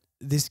bad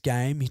this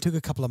game. He took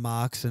a couple of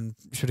marks and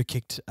should have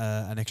kicked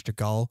an extra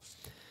goal.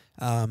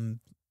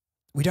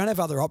 We don't have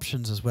other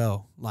options as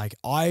well. Like,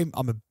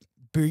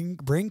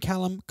 bring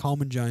Callum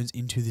Coleman-Jones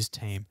into this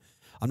team.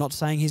 I'm not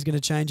saying he's going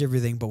to change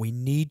everything, but we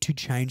need to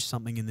change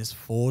something in this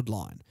forward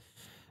line.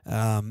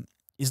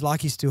 Is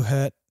Larky still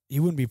hurt? He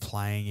wouldn't be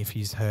playing if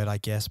he's hurt, I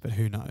guess, but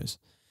who knows.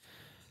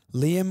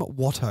 Liam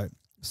Watto.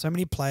 So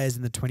many players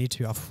in the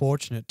 22 are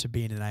fortunate to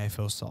be in an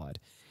AFL side.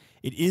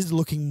 It is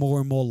looking more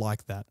and more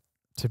like that,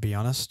 to be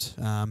honest.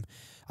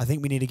 I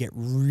think we need to get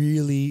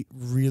really,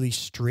 really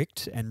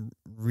strict and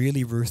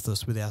really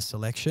ruthless with our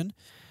selection.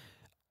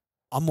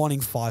 I'm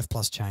wanting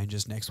 5+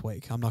 changes next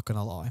week. I'm not going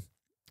to lie.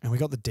 And we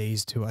got the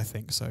Ds too, I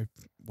think. So,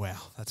 wow,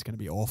 that's going to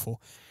be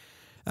awful.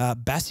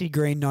 Bassie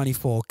Green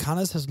 94.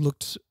 Cunners has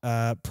looked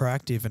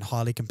proactive and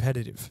highly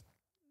competitive.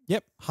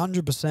 Yep,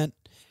 100%.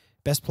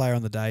 Best player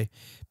on the day.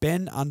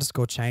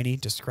 Ben_Cheney,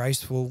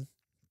 disgraceful.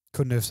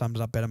 Couldn't have summed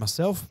it up better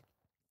myself.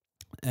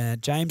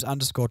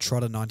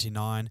 James_Trotter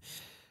 99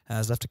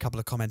 has left a couple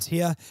of comments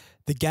here.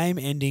 The game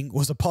ending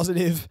was a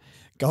positive.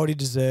 Goldy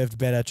deserved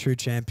better. True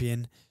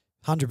champion.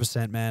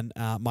 100%, man.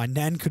 My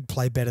nan could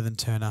play better than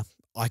Turner.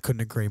 I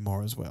couldn't agree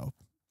more as well.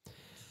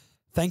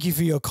 Thank you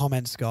for your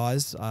comments,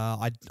 guys.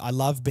 I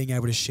love being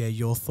able to share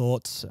your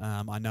thoughts.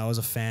 I know as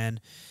a fan,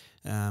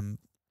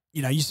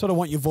 you sort of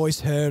want your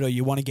voice heard or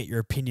you want to get your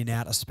opinion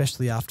out,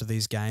 especially after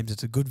these games.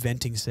 It's a good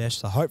venting sesh.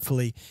 So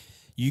hopefully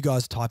you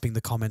guys typing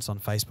the comments on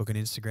Facebook and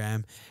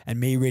Instagram and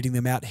me reading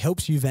them out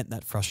helps you vent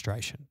that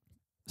frustration.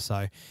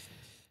 So,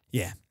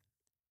 yeah,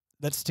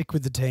 let's stick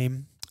with the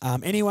team.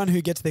 Anyone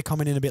who gets their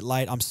comment in a bit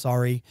late, I'm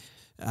sorry.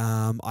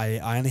 I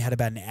only had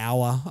about an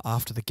hour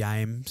after the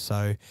game,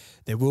 so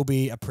there will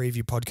be a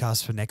preview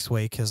podcast for next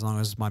week as long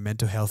as my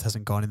mental health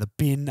hasn't gone in the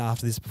bin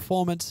after this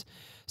performance.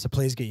 So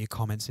please get your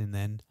comments in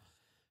then.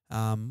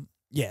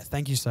 Yeah,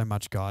 thank you so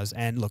much, guys.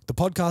 And look, the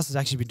podcast has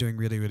actually been doing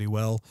really, really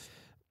well.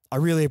 I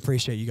really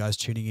appreciate you guys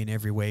tuning in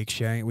every week,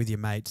 sharing it with your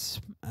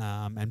mates,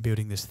 and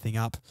building this thing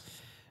up.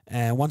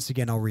 And once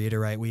again, I'll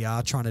reiterate, we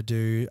are trying to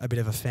do a bit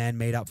of a fan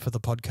meetup for the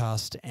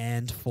podcast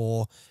and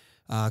for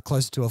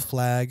close to a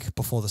flag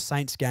before the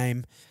Saints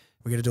game.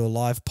 We're going to do a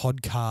live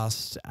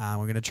podcast.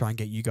 We're going to try and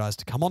get you guys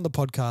to come on the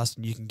podcast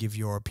and you can give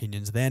your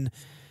opinions then.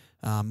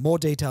 More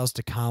details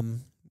to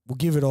come. We'll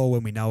give it all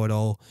when we know it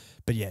all.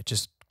 But yeah,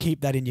 just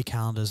keep that in your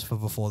calendars for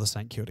before the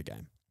St Kilda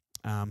game.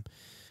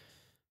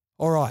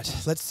 All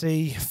right, let's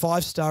see.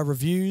 5-star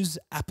reviews,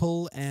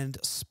 Apple and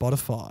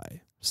Spotify.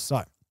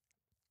 So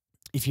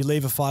if you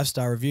leave a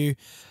 5-star review,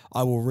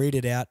 I will read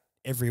it out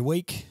every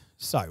week.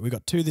 So we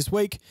got 2 this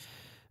week.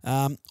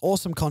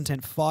 Awesome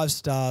content, 5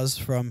 stars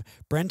from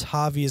Brent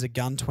Harvey as a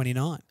gun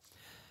 29.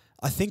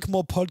 I think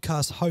more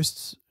podcast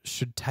hosts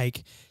should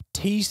take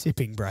tea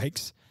sipping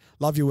breaks.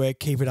 Love your work.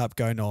 Keep it up.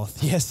 Go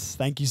North. Yes,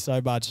 thank you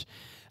so much.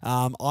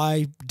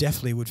 I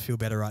definitely would feel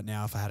better right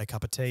now if I had a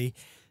cup of tea.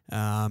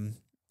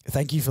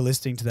 Thank you for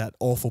listening to that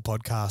awful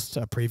podcast,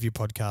 a preview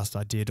podcast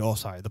I did. Oh,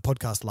 sorry, the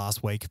podcast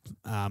last week.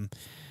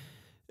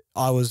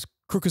 I was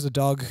crook as a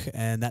dog,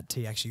 and that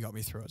tea actually got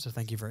me through it. So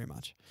thank you very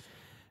much.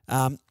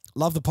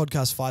 Love the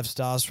podcast, 5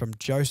 stars from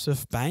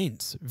Joseph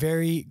Baines.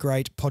 Very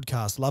great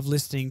podcast. Love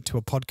listening to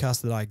a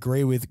podcast that I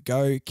agree with.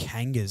 Go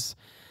Kangas.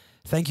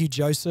 Thank you,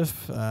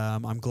 Joseph.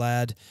 I'm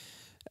glad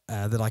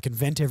that I can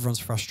vent everyone's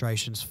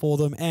frustrations for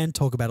them and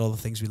talk about all the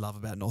things we love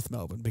about North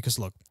Melbourne. Because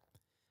look,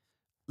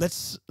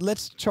 let's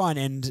try and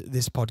end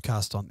this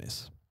podcast on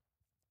this.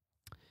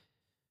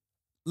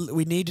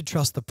 We need to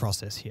trust the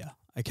process here,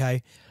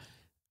 okay?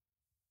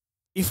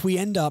 If we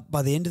end up,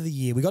 by the end of the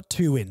year, we got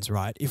 2 wins,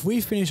 right? If we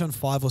finish on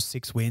 5 or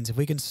 6 wins, if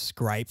we can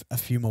scrape a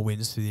few more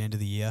wins to the end of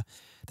the year,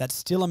 that's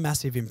still a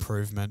massive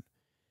improvement.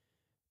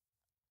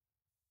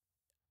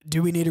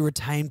 Do we need to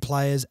retain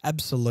players?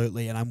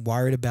 Absolutely, and I'm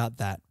worried about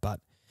that. But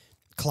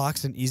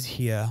Clarkson is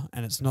here,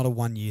 and it's not a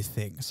 1-year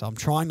thing. So I'm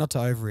trying not to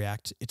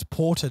overreact. It's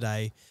poor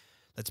today.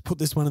 Let's put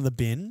this one in the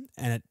bin,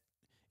 and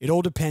it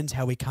all depends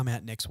how we come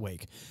out next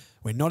week.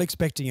 We're not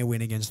expecting a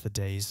win against the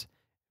D's,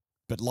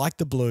 but like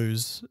the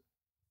Blues,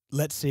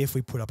 let's see if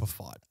we put up a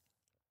fight.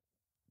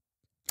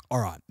 All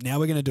right, now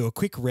we're going to do a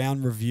quick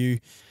round review.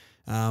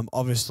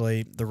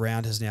 Obviously, the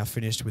round has now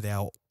finished with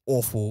our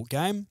awful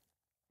game.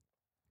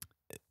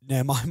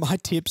 Now, my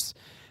tips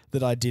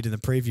that I did in the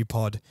preview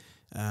pod,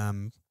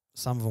 some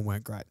of them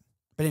weren't great.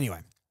 But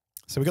anyway,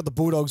 so we got the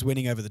Bulldogs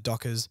winning over the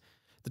Dockers.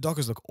 The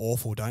Dockers look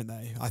awful, don't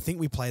they? I think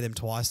we play them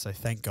twice, so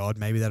thank God.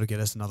 Maybe that'll get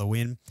us another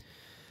win.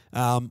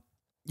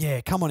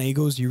 Yeah, come on,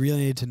 Eagles. You really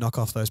need to knock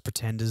off those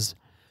pretenders.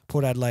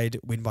 Port Adelaide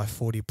win by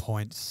 40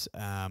 points.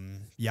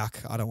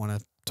 Yuck. I don't want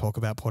to talk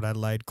about Port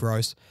Adelaide.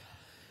 Gross.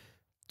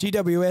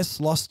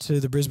 GWS lost to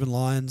the Brisbane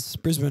Lions.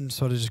 Brisbane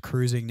sort of just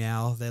cruising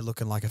now. They're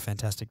looking like a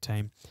fantastic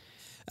team.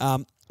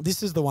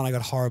 This is the one I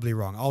got horribly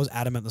wrong. I was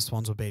adamant the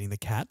Swans were beating the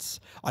Cats.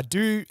 I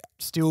do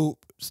still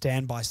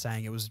stand by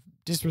saying it was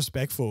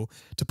disrespectful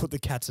to put the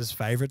Cats as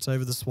favourites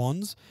over the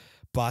Swans.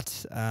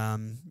 But,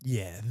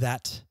 yeah,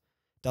 that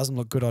doesn't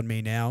look good on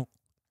me now.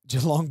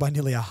 Geelong by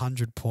nearly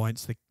 100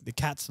 points. The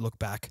Cats look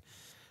back.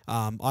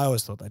 I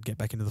always thought they'd get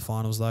back into the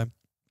finals, though.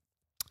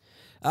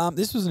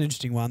 This was an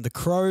interesting one. The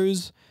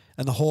Crows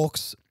and the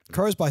Hawks.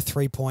 Crows by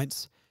 3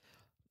 points.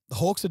 The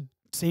Hawks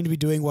seem to be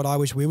doing what I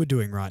wish we were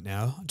doing right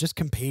now, just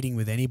competing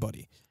with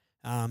anybody.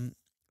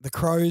 The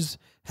Crows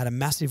had a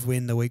massive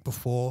win the week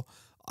before.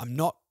 I'm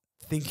not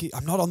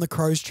on the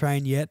Crows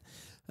train yet.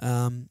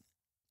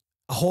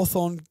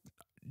 Hawthorn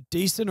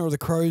decent, or the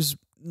Crows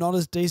not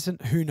as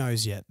decent? Who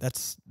knows yet?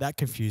 That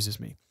confuses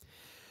me.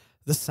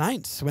 The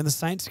Saints, when the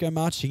Saints go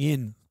marching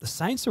in, the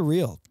Saints are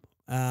real.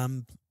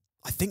 I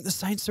think the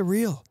Saints are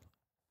real.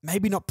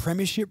 Maybe not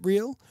premiership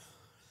real,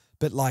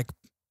 but like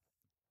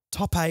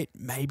top 8,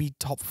 maybe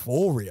top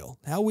 4 real.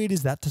 How weird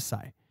is that to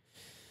say?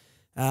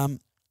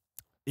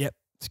 Yep,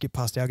 skip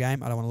past our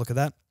game. I don't want to look at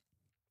that.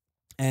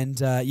 And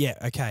yeah,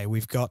 okay,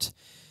 we've got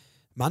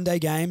Monday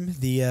game,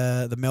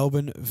 the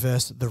Melbourne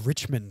versus the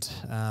Richmond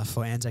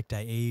for Anzac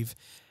Day Eve.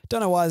 Don't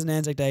know why it's an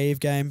Anzac Day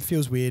Eve game.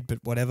 Feels weird, but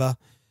whatever.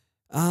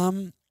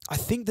 I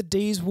think the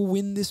D's will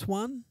win this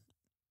one.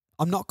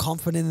 I'm not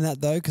confident in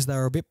that, though, because they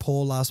were a bit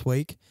poor last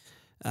week.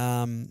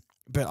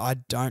 But I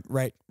don't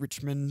rate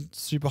Richmond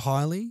super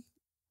highly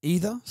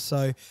either.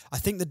 So I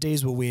think the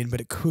D's will win, but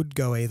it could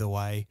go either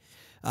way.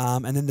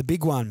 And then the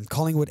big one,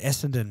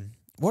 Collingwood-Essendon.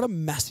 What a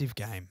massive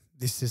game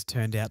this has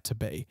turned out to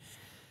be.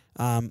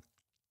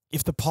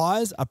 if the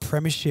Pies are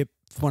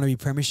want to be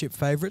premiership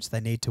favourites, they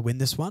need to win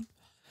this one.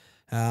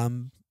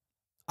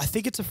 I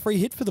think it's a free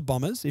hit for the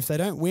Bombers. If they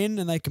don't win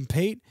and they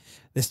compete,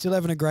 they're still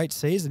having a great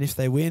season. If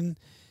they win,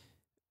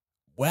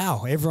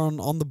 wow, everyone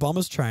on the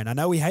Bombers train. I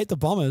know we hate the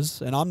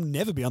Bombers, and I'll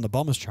never be on the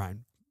Bombers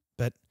train,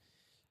 but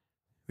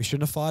we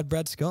shouldn't have fired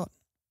Brad Scott.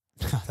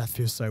 That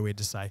feels so weird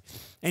to say.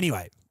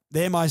 Anyway,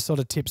 they're my sort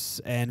of tips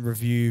and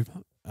review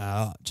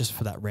just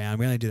for that round.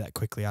 We only do that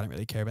quickly. I don't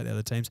really care about the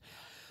other teams.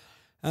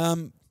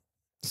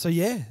 So,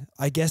 yeah,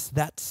 I guess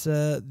that's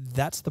the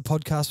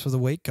podcast for the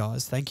week,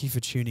 guys. Thank you for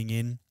tuning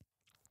in.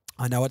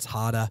 I know it's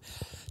harder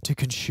to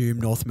consume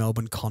North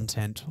Melbourne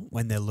content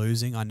when they're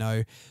losing. I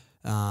know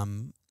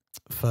I'm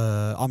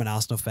an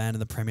Arsenal fan in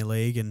the Premier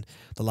League, and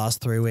the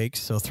last 3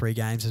 weeks or 3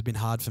 games has been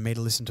hard for me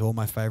to listen to all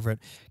my favourite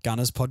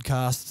Gunners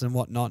podcasts and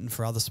whatnot and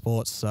for other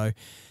sports. So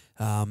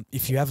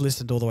if you have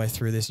listened all the way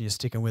through this and you're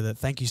sticking with it,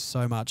 thank you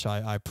so much.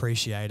 I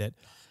appreciate it.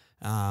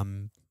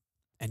 And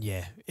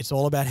yeah, it's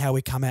all about how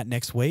we come out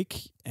next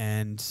week.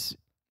 And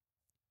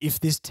if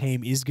this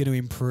team is going to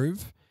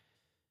improve,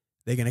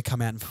 they're going to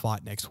come out and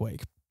fight next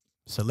week.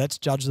 So let's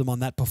judge them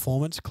on that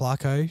performance.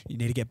 Clarko, you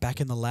need to get back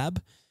in the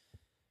lab.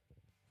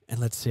 And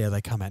let's see how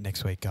they come out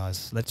next week,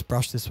 guys. Let's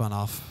brush this one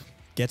off,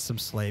 get some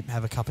sleep,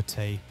 have a cup of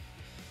tea.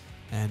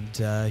 And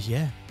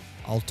yeah,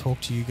 I'll talk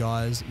to you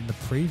guys in the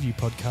preview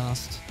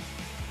podcast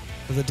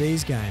for the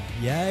D's game.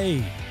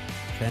 Yay.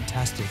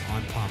 Fantastic.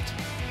 I'm pumped.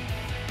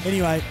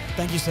 Anyway,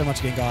 thank you so much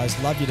again, guys.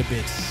 Love you to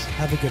bits.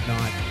 Have a good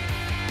night.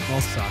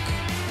 North suck,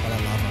 but I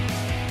love them.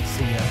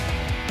 See ya.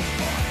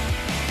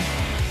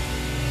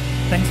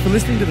 Thanks for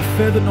listening to the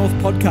Further North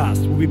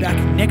podcast. We'll be back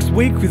next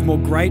week with more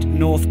great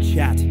North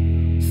chat.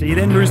 See you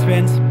then, Bruce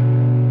fans.